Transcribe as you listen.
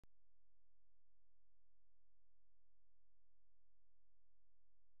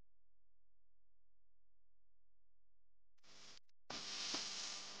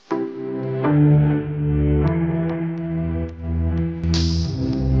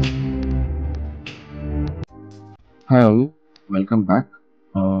Hi all, welcome back.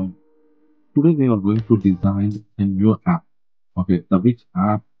 Uh, Today we are going to design a new app. Okay, the which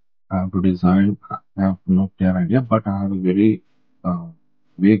app I have to design, I have no clear idea, but I have a very uh,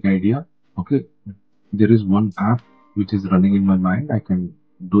 vague idea. Okay, there is one app which is running in my mind. I can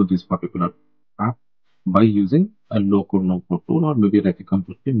do this particular app by using a low code, no code tool, or maybe like a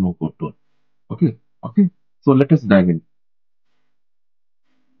completely no code tool. Okay. So let us dive in.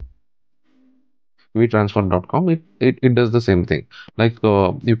 WeTransfer.com, it does the same thing. Like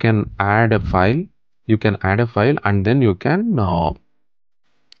you can add a file, and then you can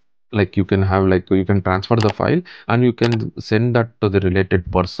you can have you can transfer the file and you can send that to the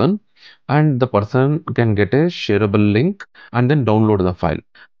related person, and the person can get a shareable link and then download the file,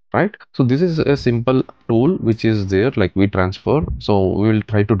 right? So this is a simple tool which is there, like WeTransfer. So we will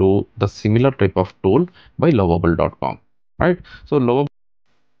try to do the similar type of tool by Lovable.com, right? So Lovable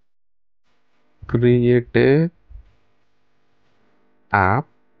create a app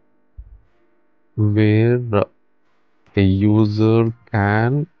where a user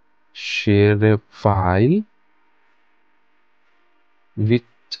can share a file which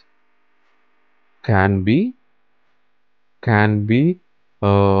can be can be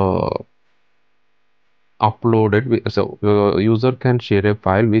uh, uploaded so user can share a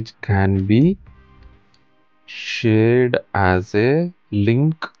file which can be shared as a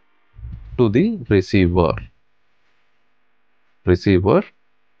link to the receiver.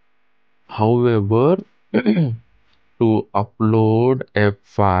 However, to upload a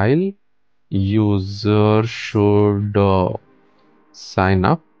file, user should sign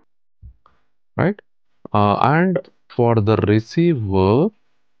up, right? And for the receiver,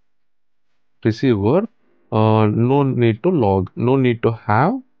 no need to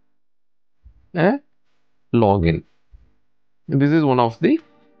have a login. This is one of the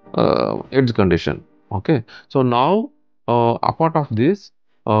edge condition. Okay, so now apart of this,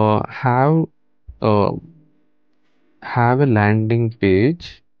 have uh, a landing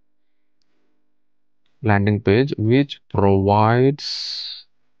page which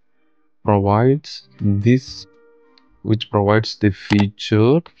provides this which provides the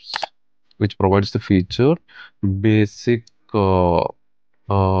features which provides the feature basic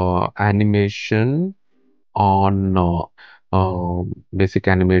animation on basic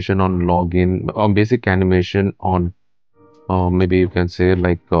animation on login, or basic animation on maybe you can say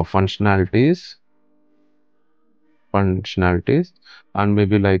functionalities, and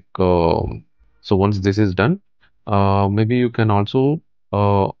maybe so once this is done, maybe you can also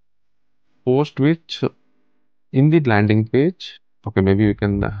uh, post which in the landing page. Okay, maybe you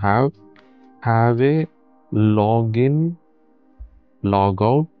can have a login,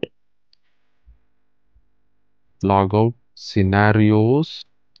 logout, logout scenarios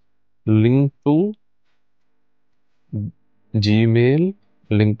linked to Gmail,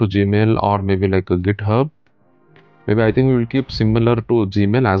 or maybe like a GitHub. Maybe I think we will keep similar to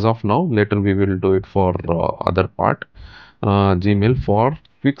Gmail as of now. Later we will do it for other part. Gmail for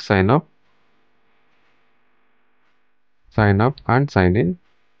quick sign up and sign in.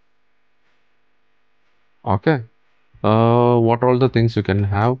 Okay. What are all the things you can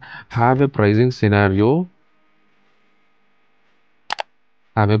have? Have a pricing scenario,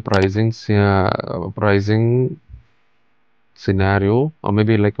 or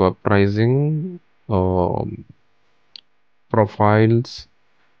maybe like a um profiles,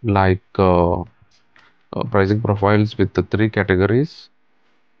 like pricing profiles with the three categories,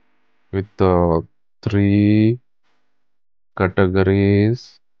 with the three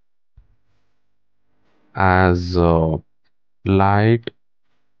categories as light,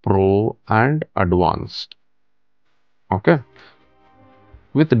 pro, and advanced. Okay,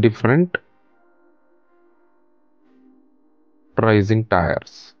 with different pricing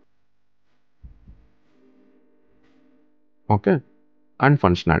tiers. Okay, and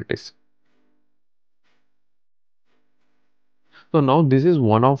functionalities. So now this is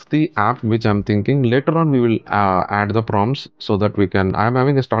one of the app which I'm thinking later on we will add the prompts so that we can. I'm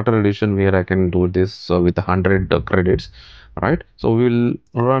having a starter edition where I can do this with 100 credits, right? So we will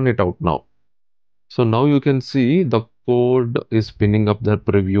run it out now. So now you can see the code is spinning up the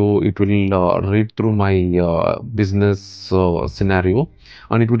preview. It will read through my business scenario,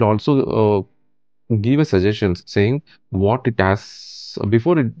 and it will also give a suggestions saying what it has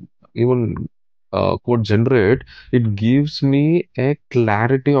before it even code generate. It gives me a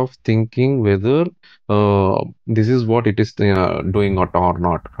clarity of thinking whether this is what it is doing or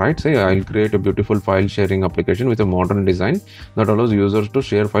not, right? Say I'll create a beautiful file sharing application with a modern design that allows users to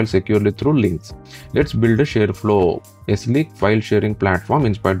share files securely through links. Let's build a share flow a sleek file sharing platform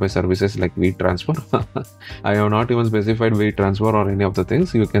inspired by services like WeTransfer. I have not even specified WeTransfer or any of the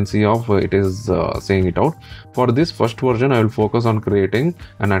things. You can see of it is saying it out. For this first version, I will focus on creating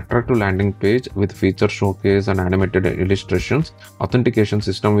an attractive landing page with feature showcase and animated illustrations, authentication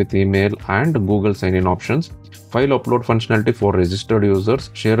system with email and Google sign-in options, file upload functionality for registered users,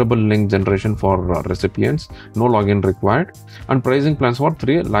 shareable link generation for recipients, no login required, and pricing plans for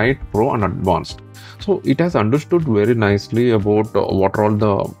 3 Lite, Pro, and Advanced. So it has understood very nicely about what are all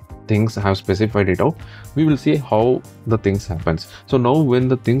the things have specified it out. We will see how the things happens. So now when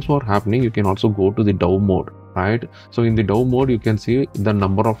the things were happening, you can also go to the DAO mode, right? So in the DAO mode, you can see the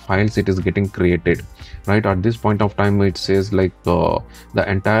number of files it is getting created, right? At this point of time, it says like the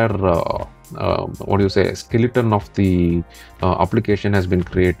entire what do you say, skeleton of the application has been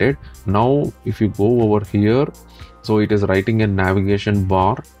created. Now if you go over here, so it is writing a navigation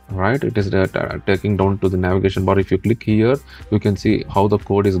bar, right? It is taking down to the navigation bar. If you click here, you can see how the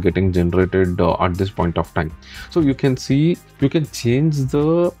code is getting generated at this point of time. So you can see, you can change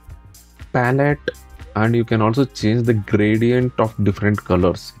the palette, and you can also change the gradient of different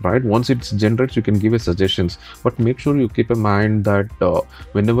colors, right? Once it generates, you can give a suggestions, but make sure you keep in mind that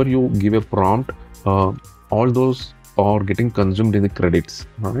whenever you give a prompt, all those are getting consumed in the credits,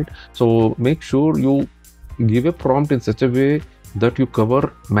 right? So make sure you give a prompt in such a way that you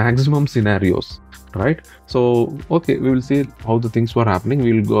cover maximum scenarios, right? So okay, we will see how the things were happening.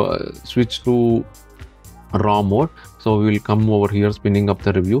 We will go switch to raw mode. So we will come over here, spinning up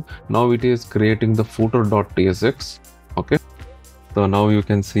the review. Now it is creating the footer.tsx. Okay, so now you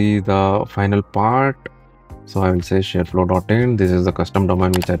can see the final part. So I will say shareflow.in. This is the custom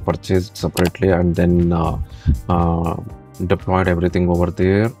domain which I purchased separately and then deployed everything over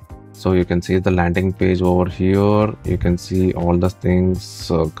there. So you can see the landing page over here. You can see all the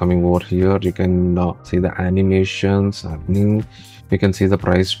things coming over here. You can see the animations happening. You can see the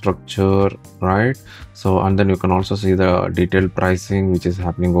price structure, right? So, and then you can also see the detailed pricing which is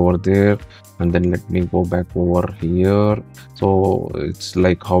happening over there. And then let me go back over here. So it's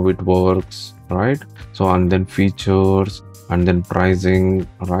like how it works, right? So, and then features, and then pricing,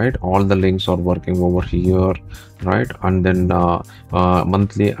 right? All the links are working over here, right? And then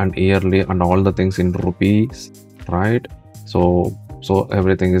monthly and yearly and all the things in rupees, right? So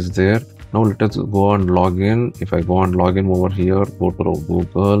everything is there. Now let us go and log in. If I go and log in over here, go to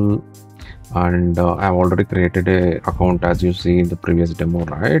Google, and I've already created a account as you see in the previous demo,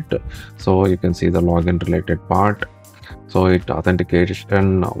 right? So you can see the login related part. So it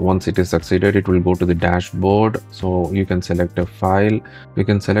authentication, once it is succeeded, it will go to the dashboard. So you can select a file. You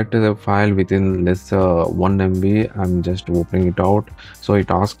can select a file within less 1 MB. I'm just opening it out. So it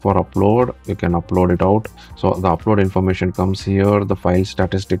asks for upload. You can upload it out. So the upload information comes here. The file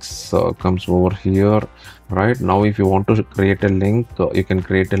statistics comes over here. Right now, if you want to create a link, you can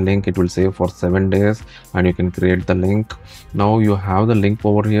create a link. It will save for 7 days, and you can create the link. Now you have the link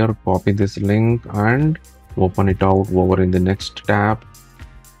over here. Copy this link and open it out over in the next tab,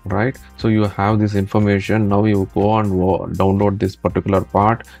 right? So you have this information. Now you go and download this particular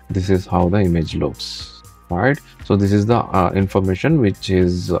part. This is how the image looks, right? So this is the information which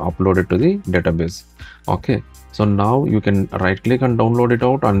is uploaded to the database. Okay, so now you can right click and download it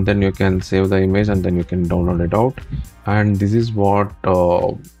out, and then you can save the image, and then you can download it out. And this is what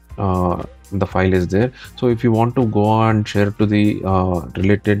the file is there. So if you want to go and share to the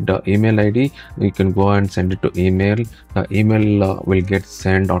related email ID, you can go and send it to email. The email will get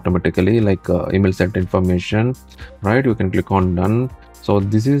sent automatically, like email sent information, right? You can click on done. So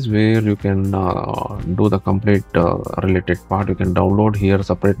this is where you can do the complete related part. You can download here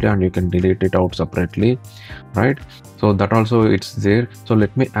separately, and you can delete it out separately, right? So that also it's there. So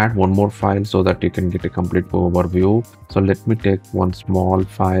let me add one more file so that you can get a complete overview. So let me take one small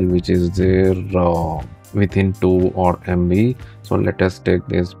file which is there within 2 or MB. So let us take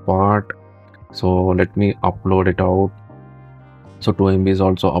this part. So let me upload it out. So 2 MB is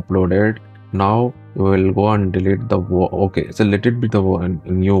also uploaded. Now we will go and delete the okay, so let it be the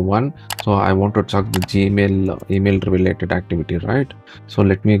new one. So I want to check the Gmail email related activity, right? So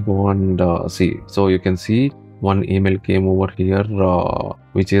let me go and see. So you can see one email came over here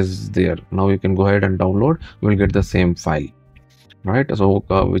which is there. Now you can go ahead and download. You will get the same file, right? So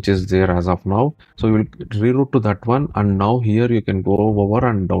which is there as of now. So you will reroute to that one, and now here you can go over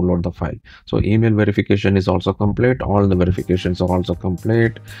and download the file. So email verification is also complete. All the verifications are also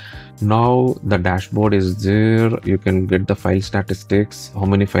complete. Now the dashboard is there. You can get the file statistics, how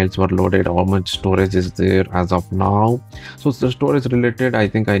many files were loaded, how much storage is there as of now. So the storage related, I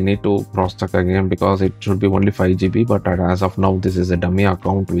think I need to cross check again, because it should be only 5 GB, but as of now this is a dummy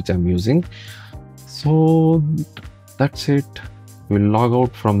account which I'm using. So That's it. We'll log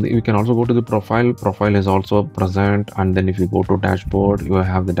out from the, we can also go to the profile is also present, and then if you go to dashboard, you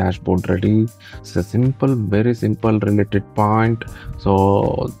have the dashboard ready. It's a simple, very simple related point. So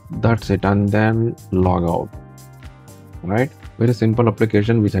that's it, and then log out, right? Very simple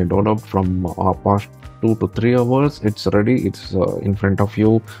application which I downloaded from past 2 to 3 hours. It's ready, it's in front of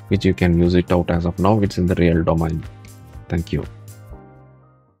you, which you can use it out. As of now, it's in the real domain. Thank you.